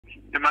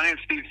Yeah, my name's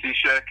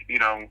Cishek.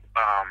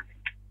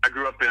 I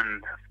grew up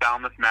in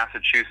Falmouth,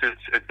 Massachusetts.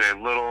 It's a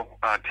little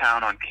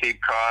town on Cape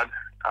Cod,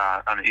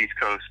 on the east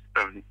coast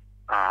of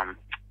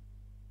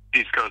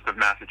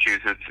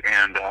Massachusetts.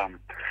 And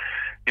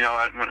when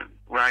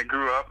I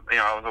grew up,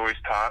 I was always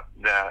taught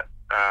that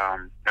I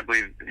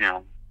believe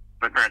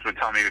my parents would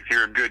tell me if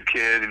you're a good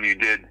kid and you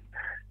did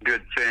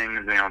good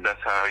things,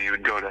 that's how you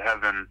would go to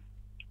heaven.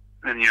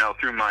 And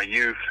through my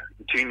youth,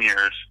 teen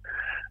years,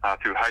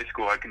 through high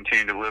school, I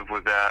continued to live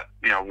with that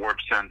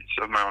warped sense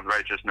of my own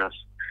righteousness,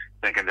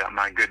 thinking that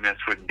my goodness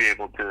would be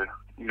able to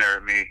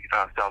merit me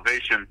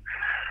salvation.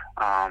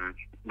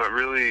 But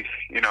really,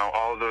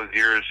 all of those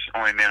years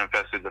only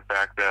manifested the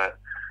fact that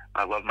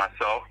I love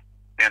myself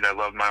and I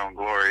love my own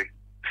glory.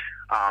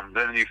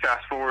 Then you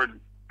fast forward,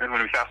 and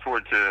when we fast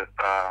forward to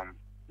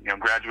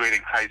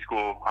graduating high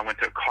school, I went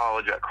to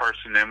college at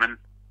Carson Newman.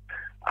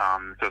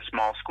 It's a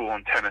small school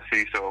in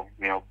Tennessee, so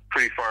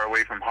pretty far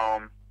away from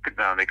home.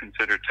 They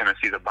consider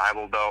Tennessee the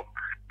Bible Belt.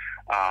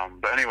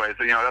 But anyway,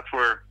 so that's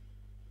where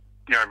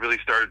I really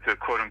started to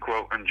quote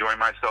unquote enjoy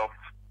myself,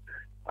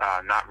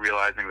 not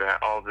realizing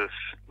that all this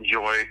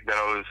joy that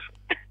I was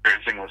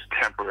experiencing was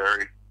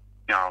temporary.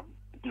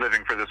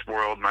 Living for this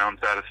world, my own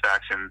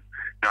satisfaction.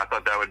 I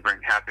thought that would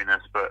bring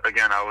happiness, but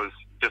again, I was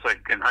just like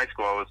in high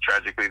school. I was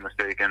tragically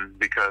mistaken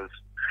because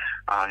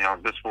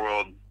this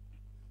world,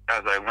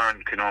 as I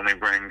learned, can only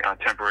bring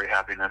temporary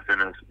happiness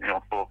and is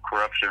full of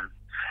corruption.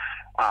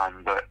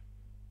 But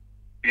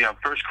 1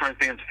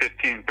 Corinthians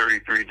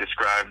 15:33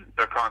 described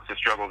the constant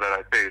struggle that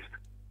I faced,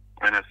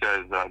 and it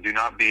says, "Do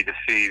not be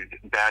deceived.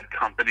 Bad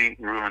company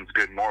ruins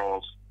good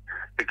morals."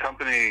 The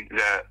company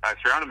that I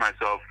surrounded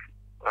myself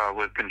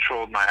with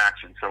controlled my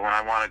actions. So when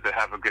I wanted to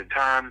have a good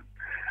time,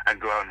 I'd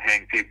go out and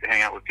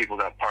hang out with people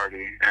that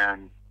party,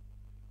 and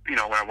when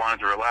I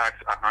wanted to relax,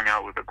 I hung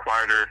out with the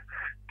quieter,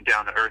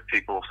 down-to-earth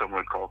people, some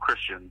would call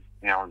Christians.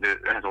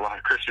 There's a lot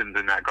of Christians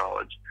in that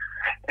college.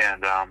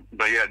 And,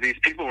 but yeah, these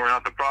people were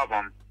not the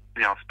problem.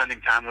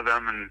 Spending time with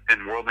them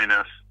in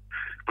worldliness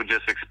would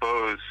just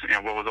expose,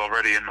 what was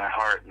already in my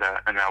heart,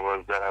 that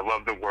was that I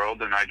loved the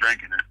world and I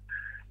drank in it.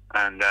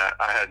 And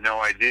I had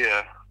no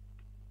idea,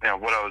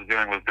 what I was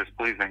doing was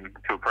displeasing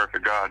to a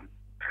perfect God.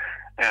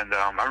 And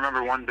I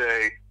remember one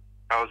day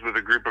I was with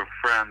a group of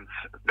friends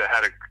that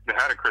had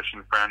a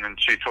Christian friend, and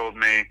she told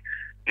me,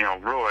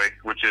 Roy,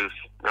 that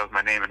was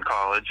my name in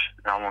college.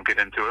 I won't get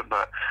into it,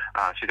 but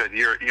she said,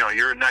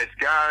 you're a nice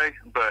guy,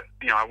 but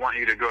I want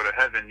you to go to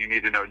heaven. You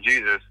need to know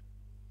Jesus.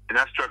 And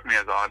that struck me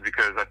as odd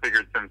because I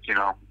figured since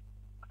I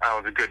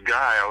was a good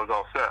guy, I was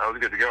all set. I was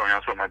good to go.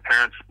 That's what my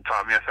parents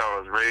taught me. That's how I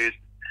was raised.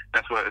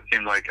 That's what it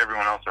seemed like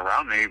everyone else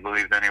around me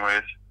believed,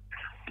 anyways.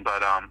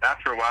 But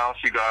after a while,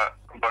 she got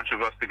a bunch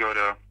of us to go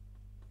to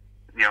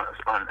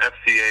an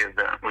FCA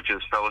event, which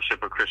is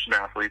Fellowship of Christian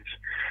Athletes.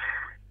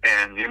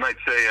 And you might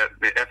say at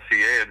the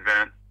FCA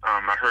event,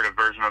 I heard a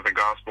version of the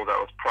gospel that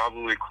was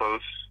probably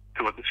close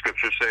to what the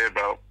scriptures say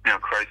about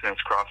Christ and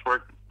his cross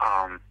work.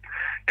 I'm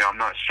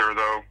not sure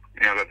though,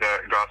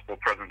 that gospel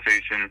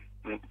presentation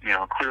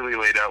clearly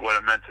laid out what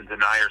it meant to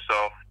deny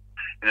yourself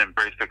and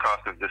embrace the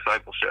cost of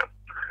discipleship.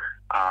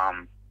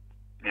 I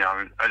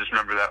just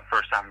remember that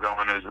first time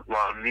going, there was a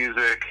lot of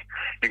music,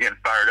 you're getting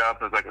fired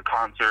up, it was like a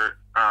concert,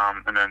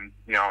 and then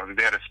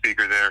they had a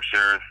speaker there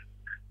share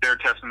their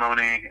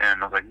testimony,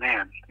 and I was like,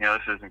 man,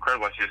 this is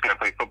incredible. I just got to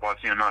play football. I've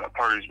seen him out at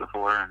parties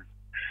before, and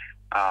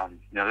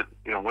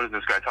what is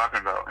this guy talking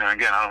about? And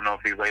again, I don't know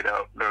if he laid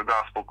out the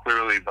gospel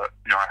clearly, but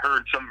I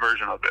heard some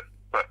version of it.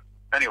 But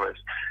anyways,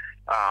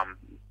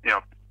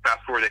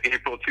 fast forward to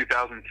April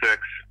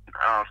 2006,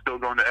 still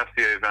going to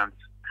FCA events,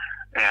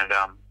 and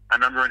I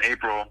remember in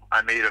April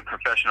I made a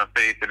profession of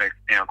faith and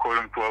quote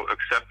unquote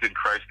accepted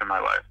Christ in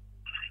my life.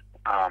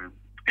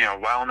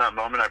 While in that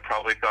moment I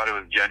probably thought it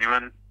was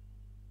genuine,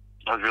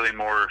 I was really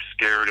more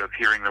scared of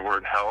hearing the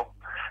word hell.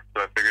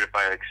 So I figured if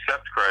I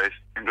accept Christ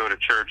and go to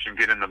church and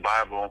get in the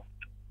Bible,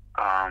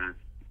 then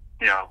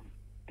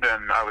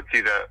I would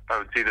see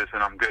this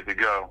and I'm good to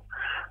go.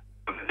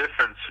 But the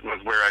difference was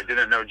where I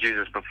didn't know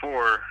Jesus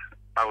before,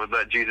 I would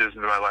let Jesus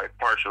into my life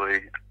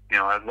partially,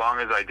 as long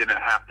as I didn't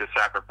have to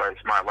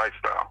sacrifice my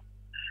lifestyle.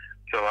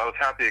 So I was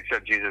happy to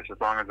accept Jesus as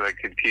long as I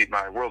could keep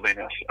my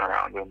worldliness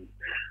around him.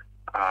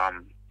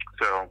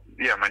 So,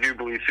 yeah, my new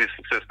belief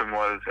system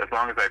was as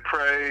long as I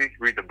pray,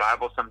 read the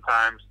Bible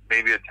sometimes,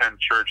 maybe attend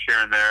church here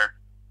and there,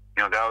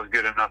 that was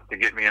good enough to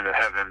get me into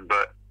heaven.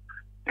 But,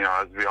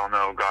 as we all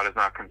know, God is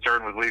not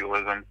concerned with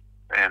legalism.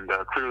 And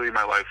clearly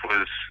my life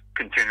was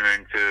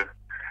continuing to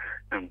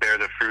bear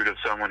the fruit of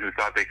someone who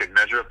thought they could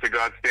measure up to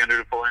God's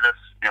standard of holiness,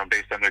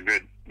 based on their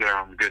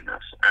own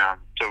goodness.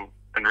 So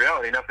in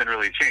reality, nothing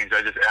really changed.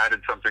 I just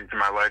added something to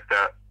my life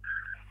that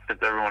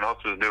since everyone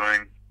else was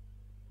doing,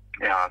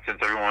 since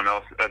everyone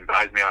else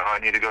advised me, I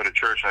need to go to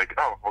church, like,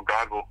 oh, well,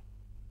 God will,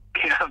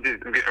 I'm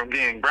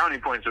getting brownie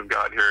points with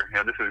God here.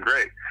 This is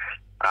great.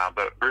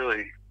 But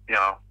really,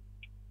 God,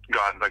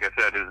 like I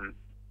said, isn't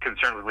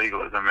concerned with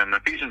legalism. And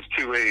Ephesians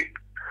 2:8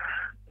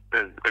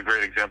 is a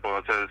great example.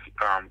 It says,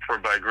 for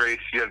by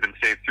grace you have been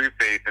saved through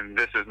faith, and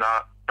this is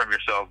not from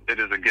yourself. It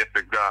is a gift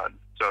of God.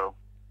 So,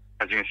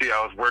 as you can see,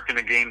 I was working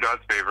to gain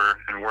God's favor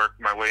and work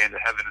my way into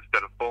heaven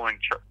instead of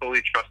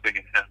fully trusting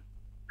in Him.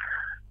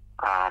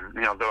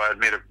 Though I had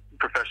made a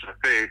profession of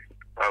faith,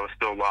 I was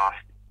still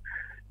lost.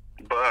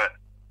 But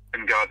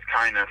in God's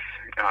kindness,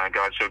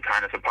 God showed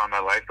kindness upon my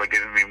life by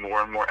giving me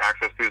more and more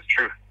access to His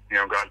truth.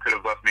 God could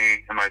have left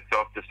me in my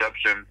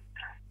self-deception,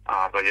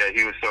 but yet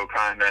He was so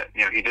kind that,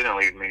 He didn't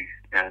leave me.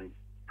 And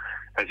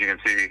as you can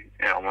see,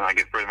 when I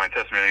get further in my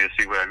testimony, you'll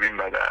see what I mean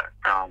by that.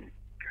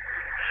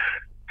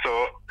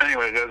 So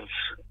anyways,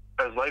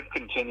 as life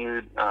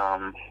continued,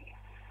 I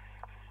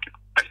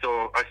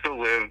still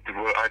lived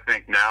what I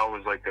think now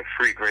was like the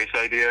free grace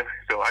idea.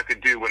 So I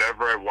could do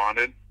whatever I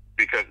wanted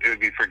because it would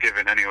be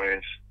forgiven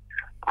anyways.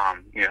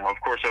 Of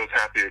course I was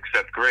happy to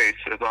accept grace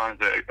as long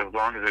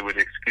as it would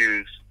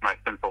excuse my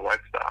sinful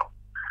lifestyle.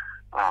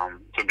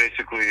 So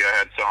basically I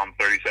had Psalm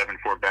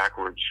 37:4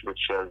 backwards, which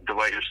says,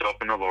 "Delight yourself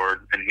in the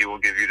Lord, and He will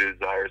give you the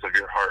desires of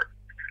your heart."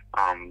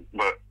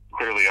 But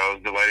clearly I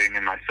was delighting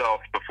in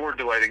myself before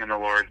delighting in the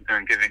Lord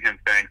and giving Him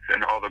thanks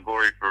and all the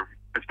glory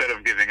instead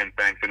of giving Him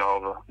thanks and all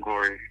the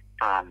glory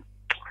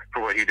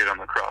for what He did on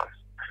the cross.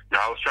 Now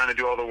I was trying to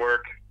do all the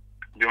work,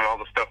 doing all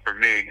the stuff for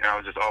me, and I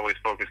was just always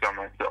focused on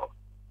myself.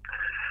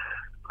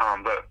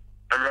 But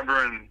I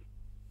remember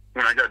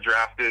when I got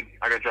drafted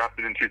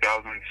in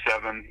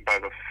 2007 by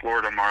the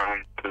Florida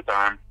Marlins at the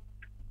time.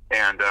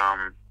 And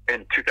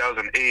in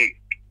 2008,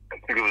 I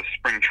think it was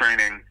spring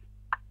training,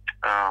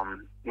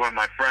 one of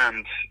my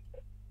friends,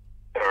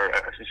 or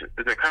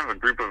it's a kind of a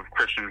group of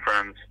Christian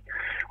friends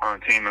on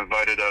the team,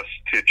 invited us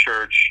to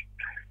church,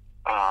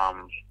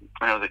 and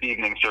it was an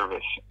evening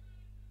service.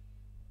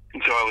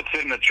 And so I would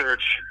sit in the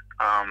church,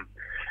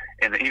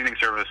 and the evening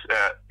service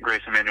at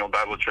Grace Emmanuel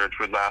Bible Church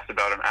would last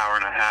about an hour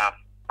and a half,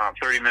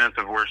 30 minutes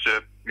of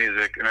worship,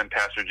 music, and then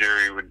Pastor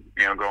Jerry would,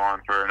 go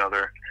on for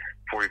another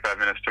 45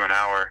 minutes to an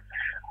hour.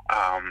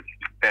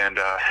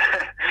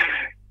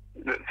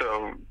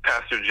 So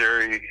Pastor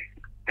Jerry,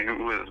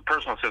 who was a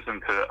personal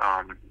assistant to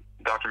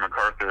Dr.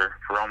 MacArthur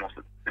for almost,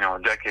 a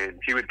decade,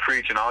 he would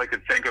preach, and all I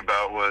could think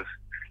about was,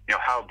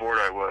 how bored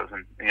I was.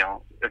 And,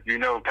 if you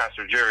know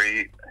Pastor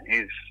Jerry,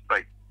 he's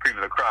like cream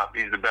of the crop.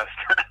 He's the best,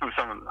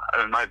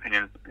 in my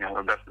opinion,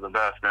 the best of the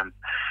best.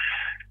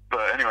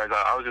 But anyways,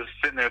 I was just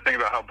sitting there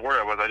thinking about how bored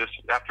I was.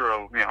 After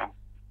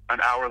an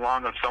hour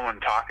long of someone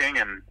talking,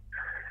 and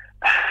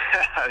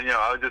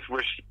I just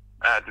wish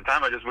at the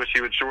time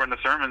he would shorten the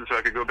sermon so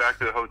I could go back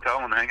to the hotel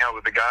and hang out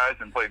with the guys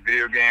and play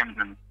video games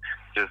and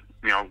just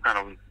kind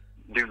of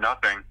do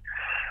nothing.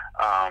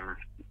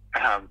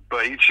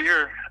 But each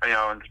year,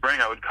 in spring,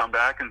 I would come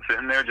back and sit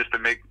in there just to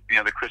make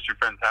the Christian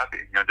friends happy,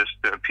 just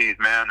to appease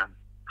man.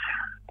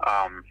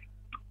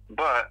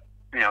 But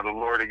the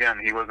Lord, again,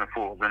 He wasn't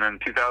fooled. And in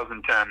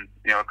 2010,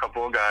 a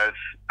couple of guys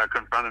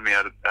confronted me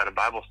at a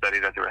Bible study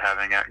that they were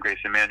having at Grace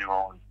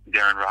Emmanuel,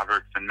 Darren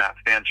Roberts and Matt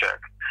Stanchek.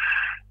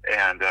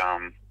 And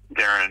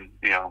Darren,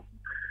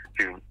 if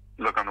you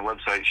look on the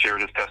website,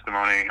 shared his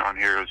testimony on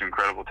here. It was an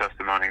incredible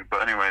testimony.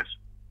 But anyways,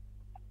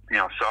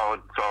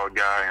 solid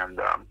guy. And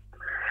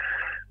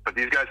but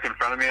these guys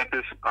confronted me at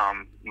this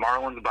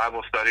Marlins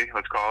Bible study,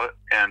 let's call it,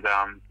 and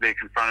they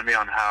confronted me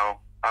on how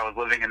I was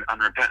living in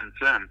unrepentant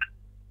sin.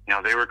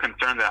 They were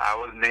concerned that I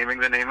was naming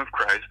the name of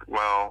Christ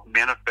while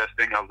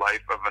manifesting a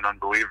life of an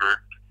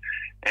unbeliever.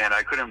 And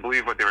I couldn't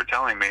believe what they were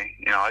telling me.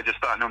 I just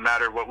thought no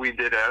matter what we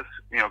did as,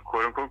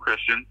 quote unquote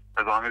Christian,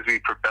 as long as we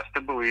profess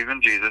to believe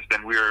in Jesus,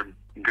 then we are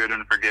good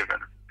and forgiven.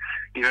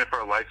 Even if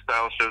our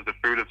lifestyle shows the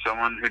fruit of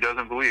someone who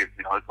doesn't believe,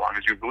 as long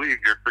as you believe,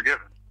 you're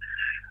forgiven.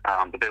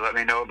 But they let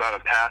me know about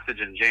a passage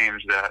in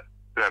James that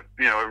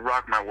it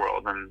rocked my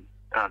world. And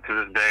to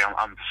this day,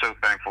 I'm so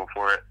thankful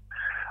for it.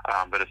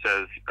 But it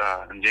says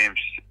in James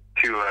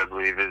 2, I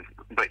believe,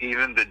 but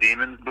even the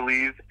demons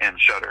believe and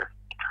shudder.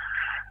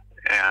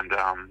 And,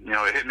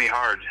 it hit me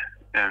hard.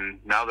 And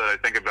now that I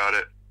think about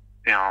it,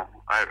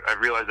 I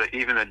realized that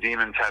even the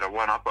demons had a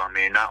one-up on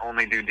me. Not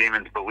only do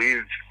demons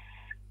believe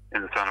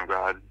in the Son of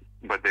God,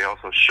 but they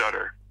also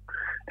shudder.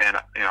 And,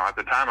 at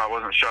the time I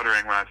wasn't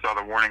shuddering when I saw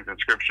the warnings in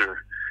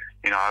Scripture.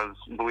 I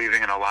was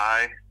believing in a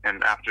lie.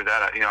 And after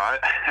that,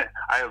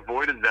 I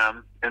avoided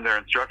them in their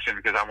instruction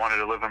because I wanted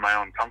to live in my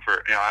own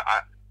comfort.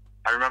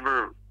 I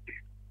remember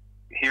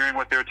hearing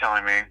what they were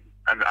telling me,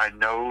 and I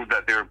know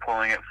that they were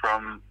pulling it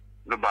from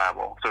the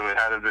Bible, so it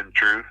had to have been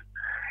truth.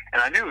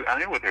 And I knew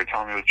what they were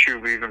telling me was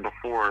true even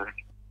before,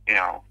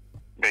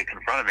 they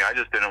confronted me. I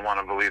just didn't want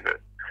to believe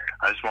it.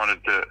 I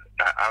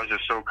was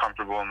just so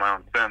comfortable in my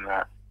own sin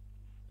that,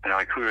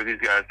 who are these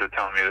guys that are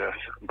telling me this?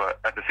 But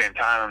at the same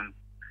time,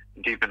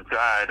 deep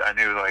inside, I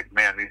knew,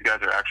 man, these guys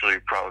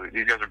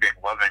are being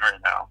loving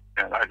right now,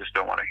 and I just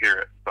don't want to hear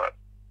it. But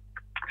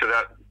so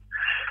that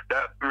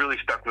really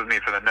stuck with me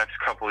for the next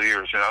couple of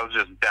years. I was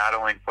just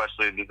battling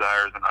fleshly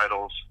desires and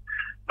idols,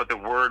 but the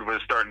Word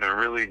was starting to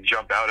really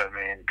jump out at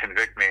me and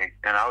convict me,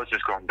 and I was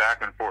just going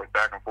back and forth.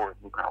 I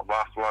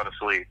lost a lot of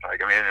sleep.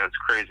 It was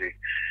crazy.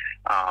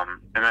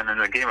 And then in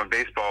the game of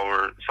baseball,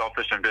 where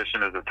selfish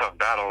ambition is a tough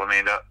battle,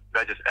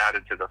 that just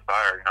added to the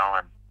fire,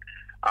 and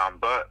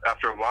But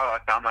after a while, I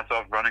found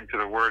myself running to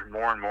the Word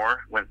more and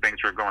more when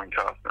things were going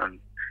tough. And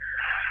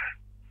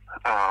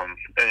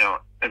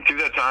through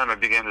that time, I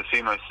began to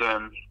see my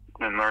sin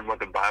and learn what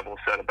the Bible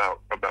said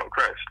about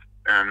Christ.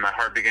 And my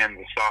heart began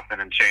to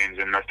soften and change.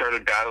 And I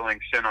started battling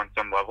sin on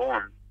some level.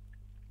 And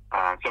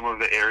some of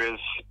the areas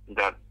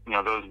that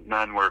those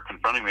men were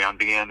confronting me on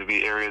began to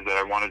be areas that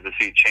I wanted to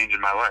see change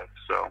in my life.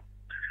 So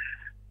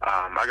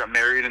I got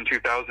married in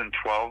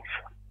 2012.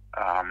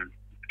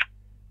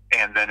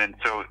 And then,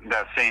 so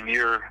that same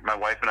year, my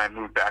wife and I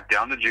moved back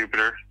down to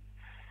Jupiter,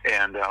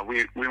 and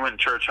we went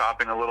church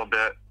hopping a little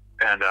bit.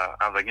 And I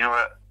was like, you know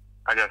what?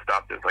 I got to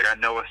stop this. Like, I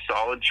know a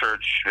solid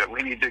church that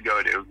we need to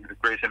go to,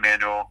 Grace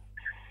Emmanuel,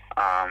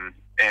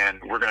 and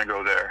we're going to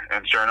go there.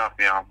 And sure enough,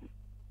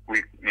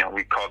 we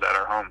called that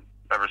our home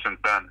ever since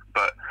then.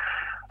 But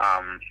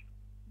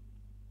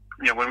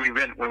when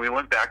we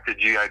went back to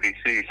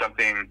GIBC,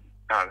 something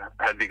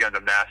had begun to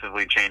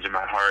massively change in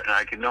my heart, and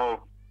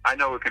I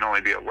know it can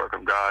only be a work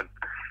of God.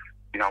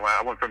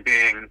 I went from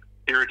being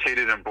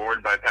irritated and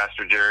bored by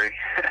Pastor Jerry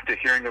to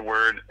hearing the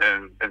Word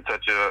in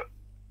such a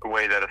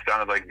way that it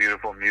sounded like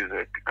beautiful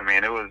music. I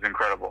mean, it was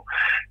incredible.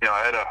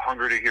 I had a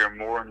hunger to hear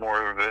more and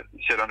more of it,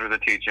 sit under the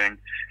teaching.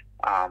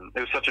 It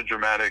was such a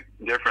dramatic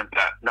difference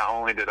that not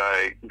only did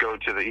I go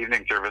to the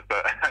evening service,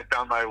 but I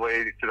found my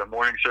way to the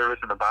morning service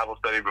and the Bible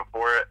study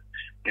before it.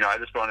 I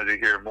just wanted to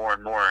hear more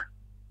and more.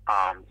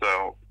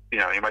 So,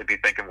 you might be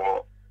thinking,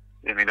 well,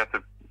 I mean,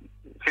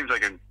 seems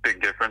like a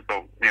big difference,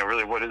 but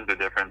really, what is the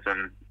difference?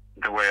 And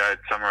the way I'd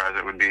summarize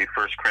it would be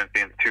 1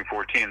 Corinthians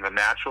 2:14. The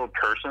natural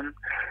person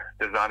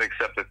does not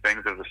accept the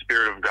things of the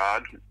Spirit of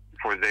God,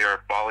 for they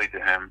are folly to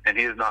him, and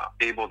he is not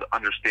able to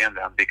understand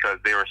them because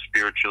they are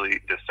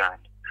spiritually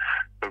discerned.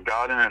 So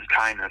God, in His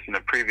kindness, in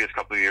the previous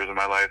couple of years of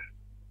my life,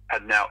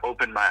 had now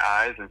opened my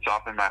eyes and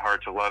softened my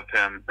heart to love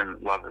Him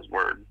and love His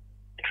Word.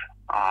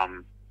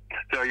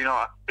 So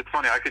it's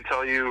funny. I could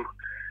tell you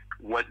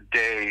what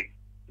day.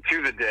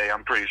 To the day,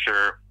 I'm pretty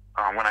sure,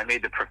 when I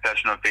made the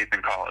profession of faith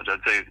in college. I'd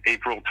say it's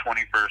April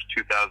 21st,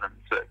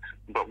 2006.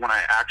 But when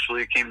I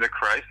actually came to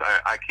Christ,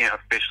 I can't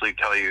officially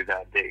tell you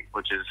that date,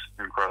 which is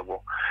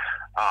incredible.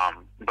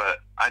 But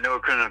I know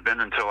it couldn't have been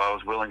until I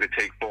was willing to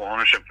take full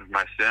ownership of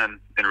my sin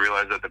and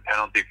realize that the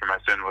penalty for my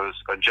sin was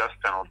a just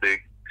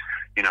penalty,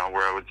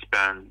 where I would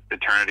spend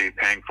eternity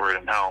paying for it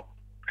in hell.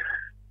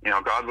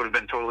 God would have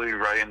been totally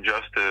right and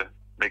just to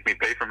make me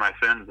pay for my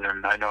sins.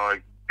 And I know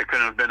it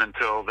couldn't have been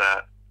until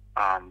that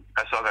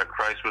I saw that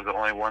Christ was the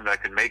only one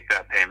that could make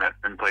that payment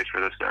in place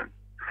for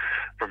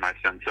my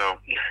sin. So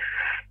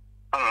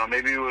I don't know,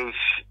 maybe it was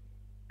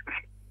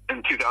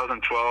in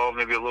 2012,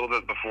 maybe a little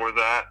bit before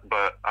that,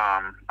 but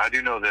I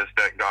do know that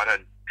God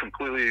had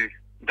completely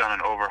done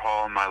an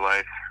overhaul in my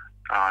life,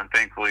 and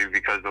thankfully,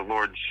 because of the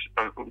Lord's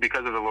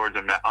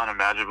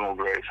unimaginable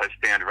grace, I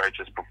stand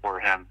righteous before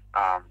Him.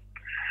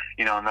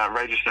 And that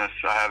righteousness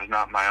I have is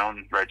not my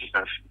own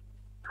righteousness.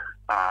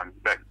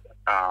 That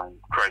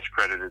Christ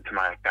credited to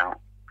my account.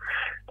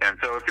 And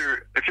so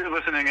if you're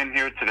listening in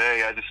here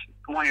today, I just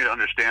want you to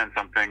understand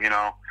something.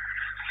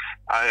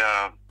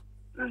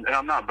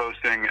 I'm not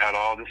boasting at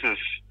all. This is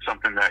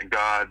something that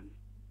God,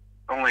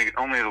 only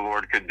the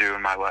Lord could do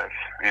in my life.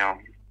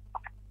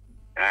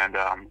 And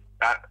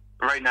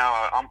right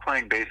now I'm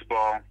playing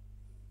baseball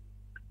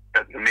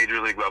at the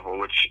major league level,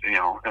 which and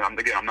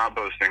I'm not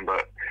boasting,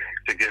 but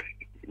it's a gift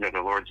that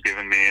the Lord's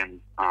given me, and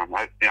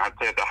I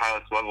play at the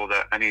highest level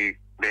that any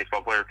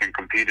baseball player can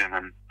compete in,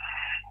 and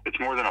it's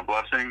more than a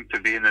blessing to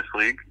be in this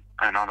league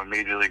and on a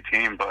major league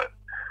team. But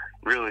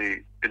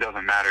really, it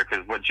doesn't matter,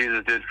 because what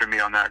Jesus did for me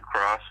on that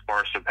cross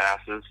far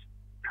surpasses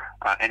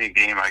any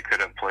game I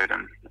could have played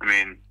in. I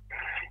mean,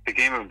 the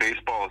game of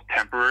baseball is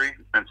temporary,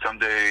 and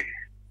someday,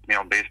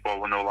 baseball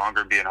will no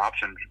longer be an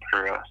option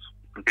for us,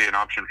 be an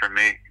option for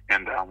me.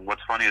 And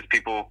what's funny is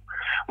people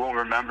won't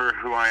remember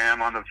who I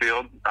am on the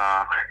field.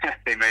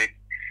 They may.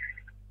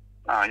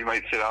 You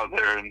might sit out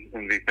there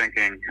and be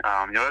thinking,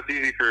 that's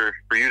easy for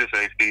you to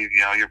say, Steve.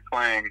 You're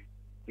playing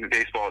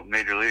baseball at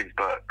major leagues,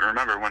 but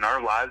remember, when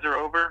our lives are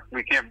over,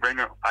 I can't bring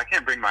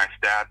my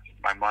stats,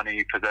 my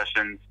money,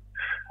 possessions,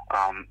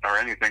 or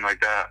anything like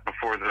that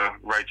before the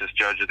righteous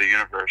judge of the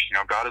universe.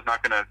 God is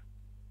not going to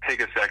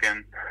take a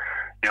second,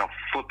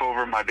 flip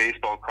over my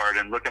baseball card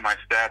and look at my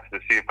stats to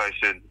see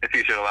if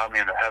He should allow me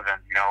into heaven.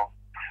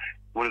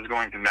 What is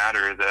going to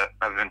matter is that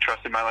I've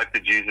entrusted my life to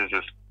Jesus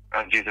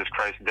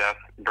Christ's death,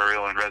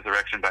 burial, and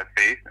resurrection by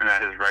faith, and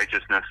that His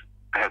righteousness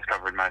has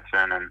covered my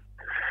sin and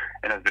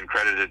has been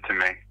credited to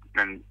me.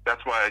 And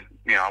that's why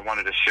I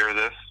wanted to share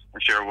this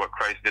and share what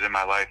Christ did in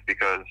my life,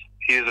 because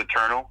He is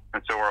eternal,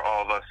 and so are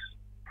all of us.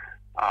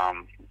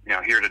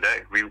 Here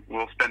today, we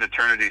will spend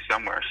eternity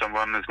somewhere.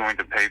 Someone is going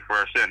to pay for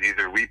our sin.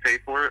 Either we pay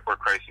for it, or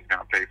Christ is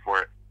going to pay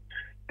for it.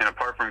 And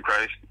apart from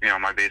Christ,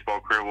 my baseball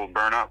career will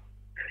burn up.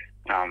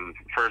 1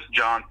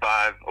 John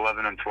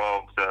 5:11 and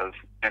 12 says,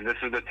 "And this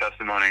is the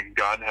testimony: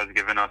 God has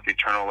given us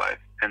eternal life,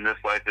 and this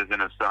life is in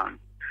His Son.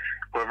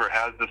 Whoever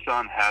has the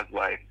Son has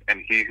life,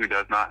 and he who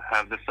does not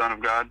have the Son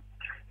of God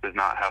does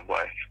not have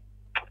life."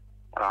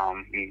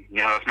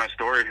 That's my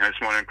story. I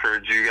just want to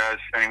encourage you guys,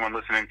 anyone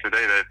listening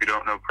today, that if you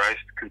don't know Christ,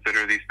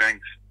 consider these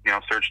things.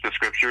 Search the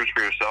scriptures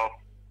for yourself.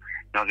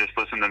 Just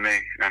listen to me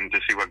and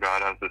just see what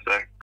God has to say.